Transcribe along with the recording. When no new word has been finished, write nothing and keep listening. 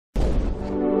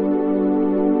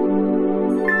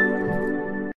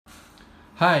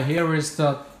Hi, here is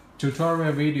the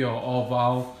tutorial video of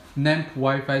our Nanny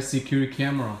Wi-Fi security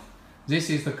camera.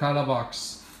 This is the color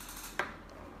box.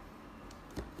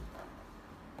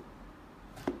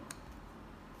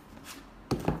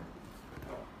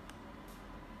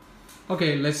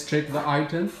 Okay, let's check the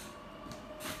item.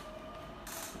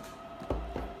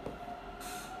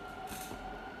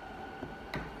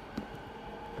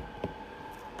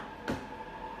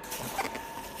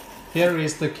 Here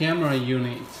is the camera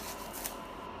unit.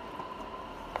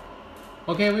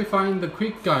 Okay, we find the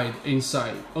quick guide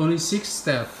inside. Only 6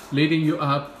 steps leading you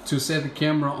up to set the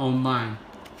camera online.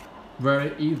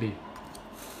 Very easy.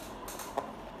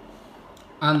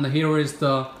 And here is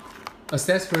the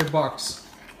accessory box.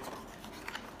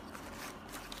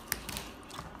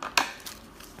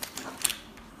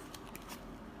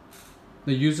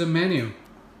 The user menu.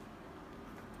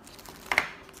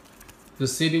 The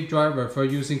CD driver for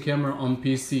using camera on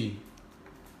PC.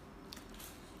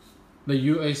 The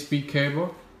USB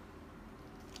cable,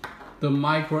 the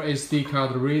micro SD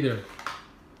card reader,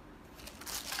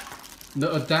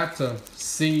 the adapter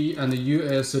CE and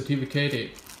US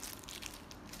certificated.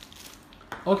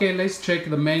 Okay, let's check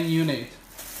the main unit.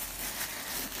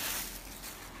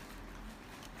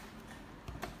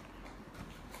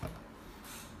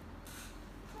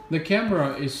 The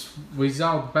camera is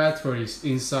without batteries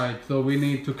inside, so we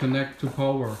need to connect to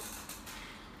power.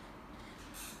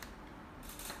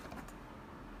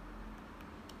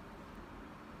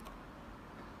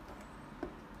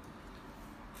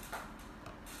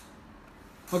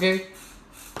 Okay,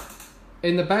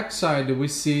 in the back side we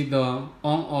see the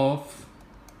on-off,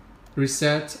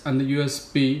 reset and the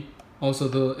USB, also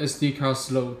the SD card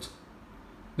slot.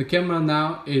 The camera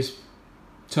now is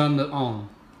turned on.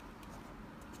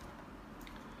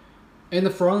 In the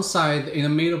front side, in the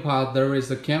middle part, there is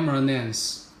the camera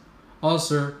lens.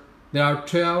 Also, there are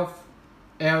 12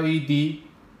 LED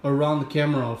around the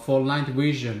camera for night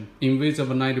vision,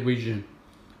 invisible night vision,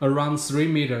 around 3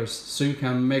 meters, so you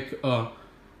can make a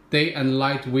day and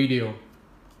night video.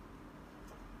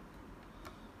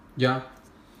 Yeah.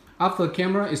 After the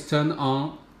camera is turned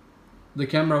on, the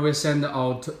camera will send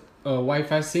out a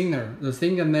Wi-Fi signal. The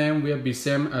signal name will be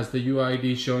same as the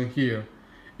UID shown here.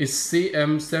 It's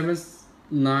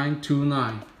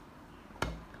CM7929.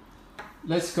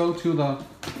 Let's go to the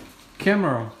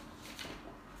camera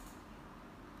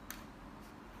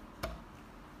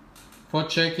for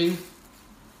checking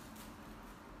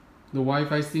the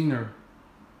Wi-Fi signal.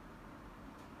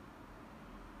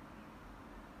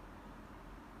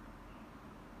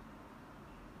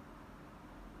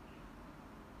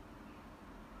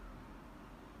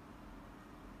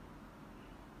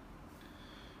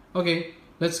 Okay,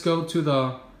 let's go to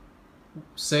the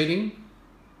setting,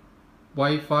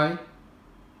 Wi-Fi,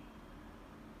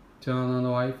 turn on the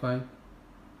Wi-Fi.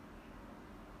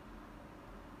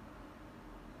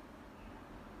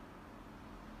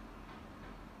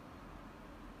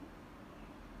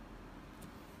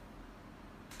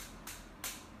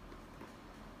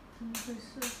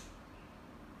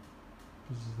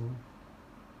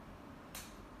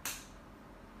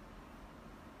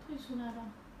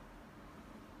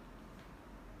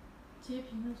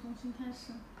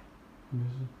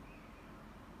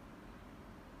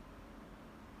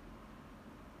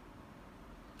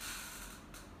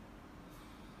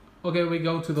 Okay, we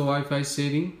go to the Wi-Fi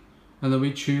setting and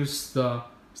we choose the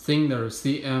signal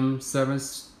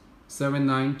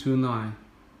CM7929.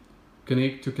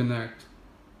 Connect to connect.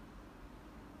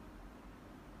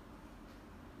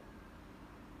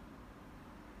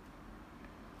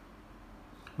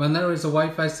 When there is a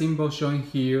Wi-Fi symbol showing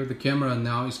here, the camera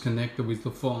now is connected with the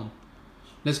phone.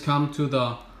 Let's come to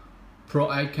the Pro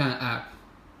Icon app.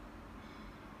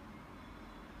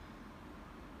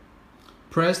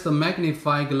 Press the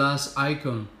magnifying glass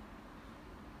icon.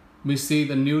 We see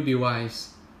the new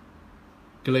device.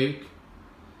 Click,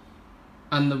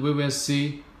 and we will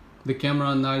see the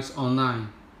camera now is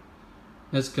online.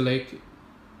 Let's click.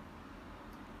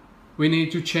 We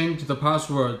need to change the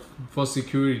password for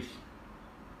security.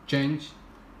 Change.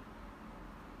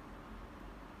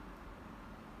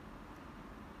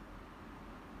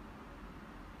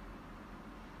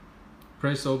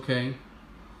 Press OK.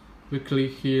 We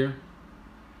click here.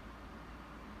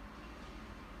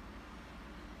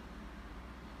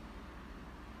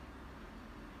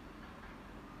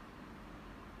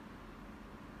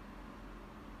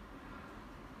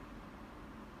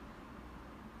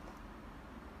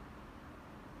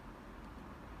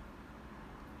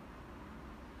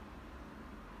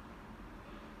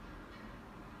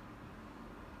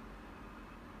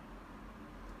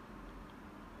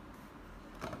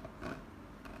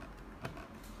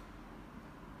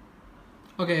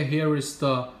 Okay, here is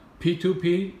the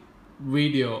P2P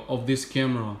video of this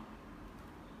camera.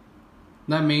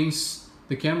 That means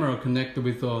the camera connected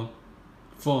with the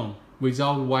phone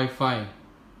without Wi-Fi.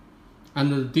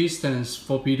 And the distance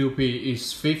for P2P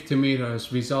is 50 meters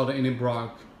without any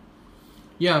block.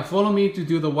 Yeah, follow me to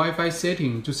do the Wi-Fi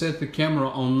setting to set the camera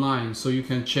online so you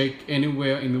can check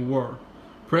anywhere in the world.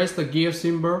 Press the gear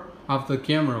symbol of the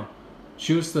camera.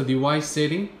 Choose the device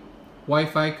setting,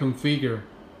 Wi-Fi configure,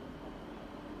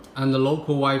 and the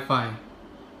local Wi-Fi.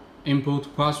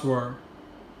 Input password.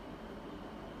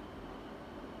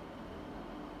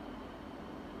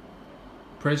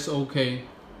 Press OK.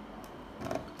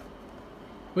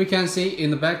 We can see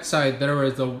in the back side there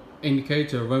is an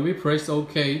indicator. When we press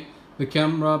OK, the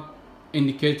camera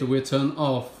indicator will turn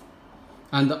off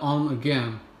and on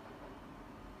again.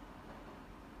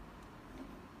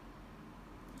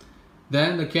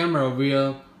 Then the camera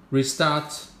will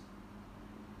restart,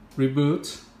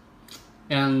 reboot,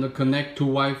 and connect to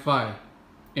Wi-Fi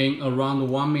in around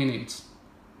 1 minute.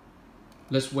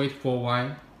 Let's wait for a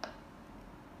while.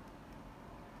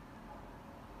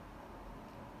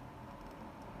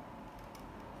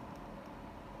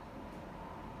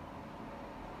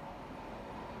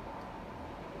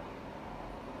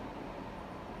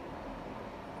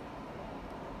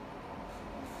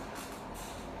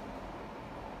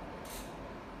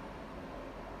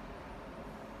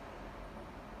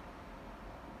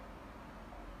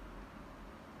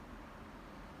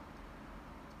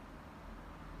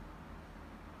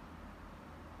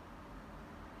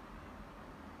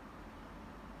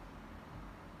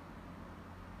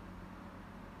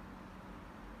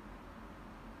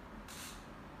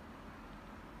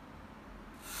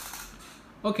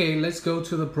 Okay, let's go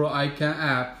to the Pro Icon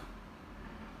app.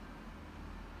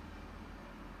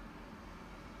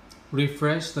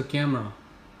 Refresh the camera.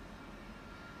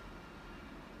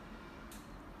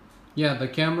 Yeah, the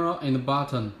camera in the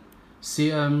button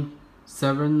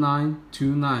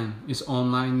CM7929 is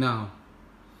online now.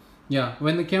 Yeah,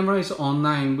 when the camera is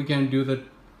online, we can do the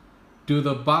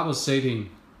bubble setting,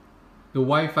 the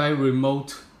Wi-Fi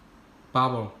remote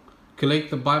bubble. Click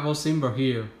the bubble symbol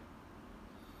here.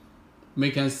 We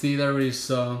can see there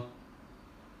is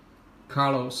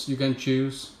colors you can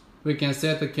choose. We can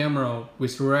set the camera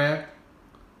with red,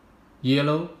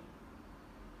 yellow,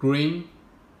 green.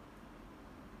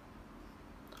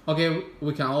 Okay,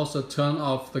 we can also turn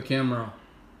off the camera.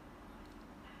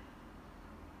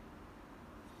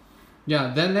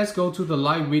 Yeah, then let's go to the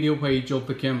live video page of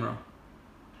the camera.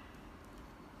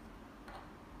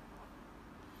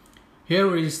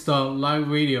 Here is the live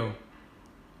video.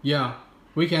 Yeah.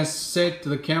 We can set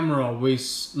the camera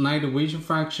with night vision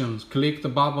functions. Click the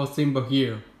bubble symbol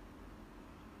here.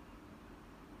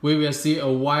 We will see a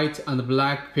white and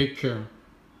black picture,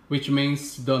 which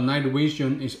means the night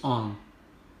vision is on.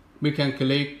 We can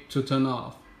click to turn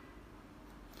off.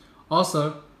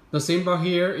 Also, the symbol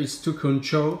here is to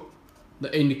control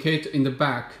the indicator in the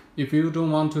back. If you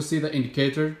don't want to see the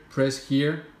indicator, press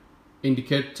here,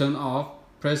 indicate turn off,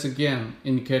 press again,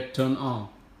 indicate turn on.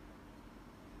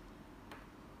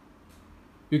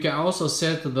 You can also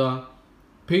set the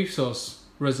pixels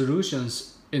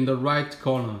resolutions in the right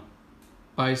corner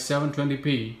by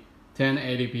 720p,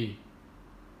 1080p.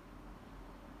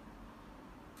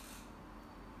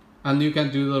 And you can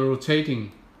do the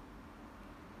rotating.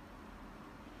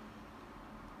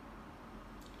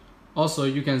 Also,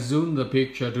 you can zoom the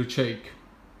picture to check.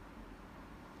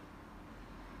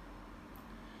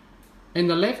 In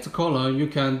the left corner, you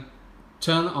can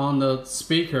turn on the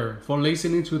speaker for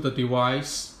listening to the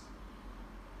device.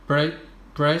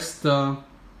 Press the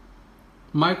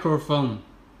microphone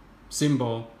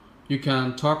symbol. You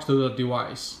can talk to the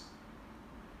device.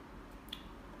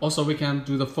 Also, we can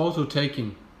do the photo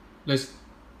taking. Let's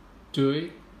do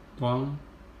it. One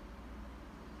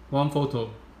photo,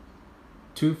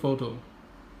 2 photo,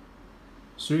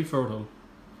 3 photo.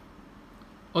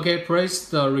 Okay, press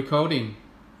the recording.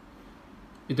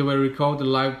 It will record the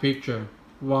live picture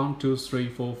 1, 2, 3,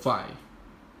 4, 5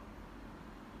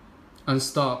 and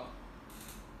stop.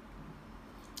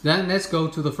 Then let's go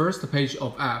to the first page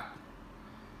of app.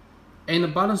 In the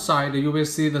bottom side, you will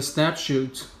see the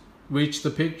snapshot, which the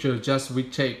picture just we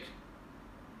take.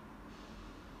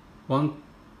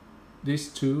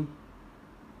 These 2.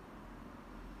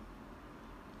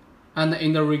 And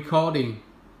in the recording,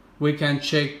 we can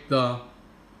check the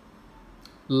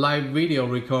live video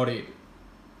recorded.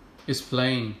 Is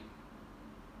playing.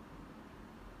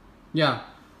 Yeah,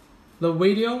 the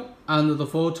video and the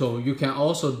photo, you can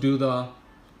also do the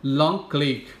long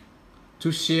click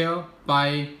to share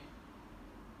by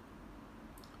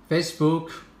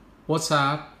Facebook,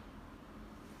 WhatsApp,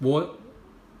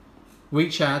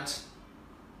 WeChat.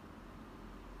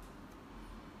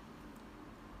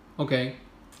 Okay.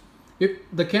 If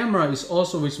the camera is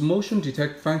also with motion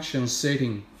detect function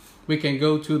setting, we can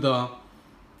go to the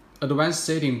advanced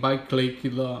setting by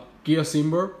clicking the gear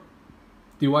symbol,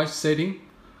 device setting,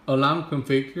 alarm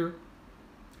configure,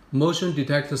 motion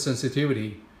detector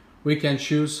sensitivity. We can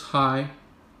choose high.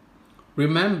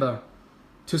 Remember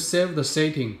to save the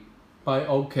setting by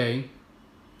OK.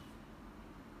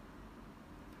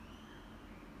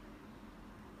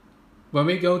 When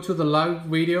we go to the live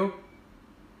video,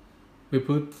 we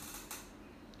put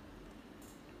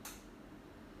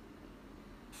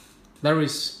there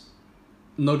is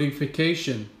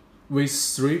notification with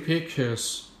 3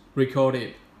 pictures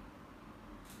recorded.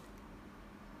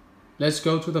 Let's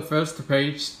go to the first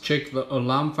page, check the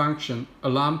alarm function,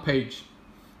 alarm page.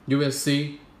 You will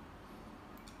see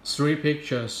 3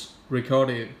 pictures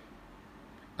recorded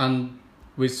and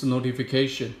with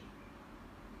notification.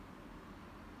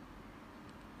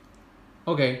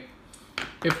 Okay,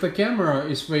 if the camera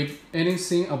is with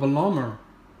anything abnormal,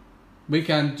 we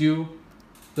can do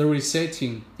the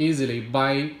resetting easily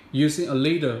by using a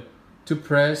leader to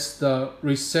press the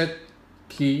reset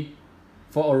key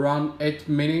for around 8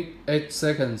 minutes, 8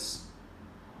 seconds.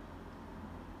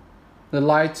 The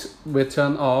light will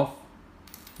turn off,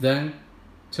 then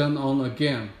turn on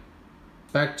again,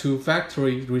 back to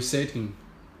factory resetting.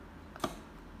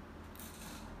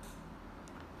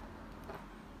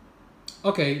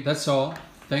 Okay, that's all.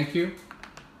 Thank you.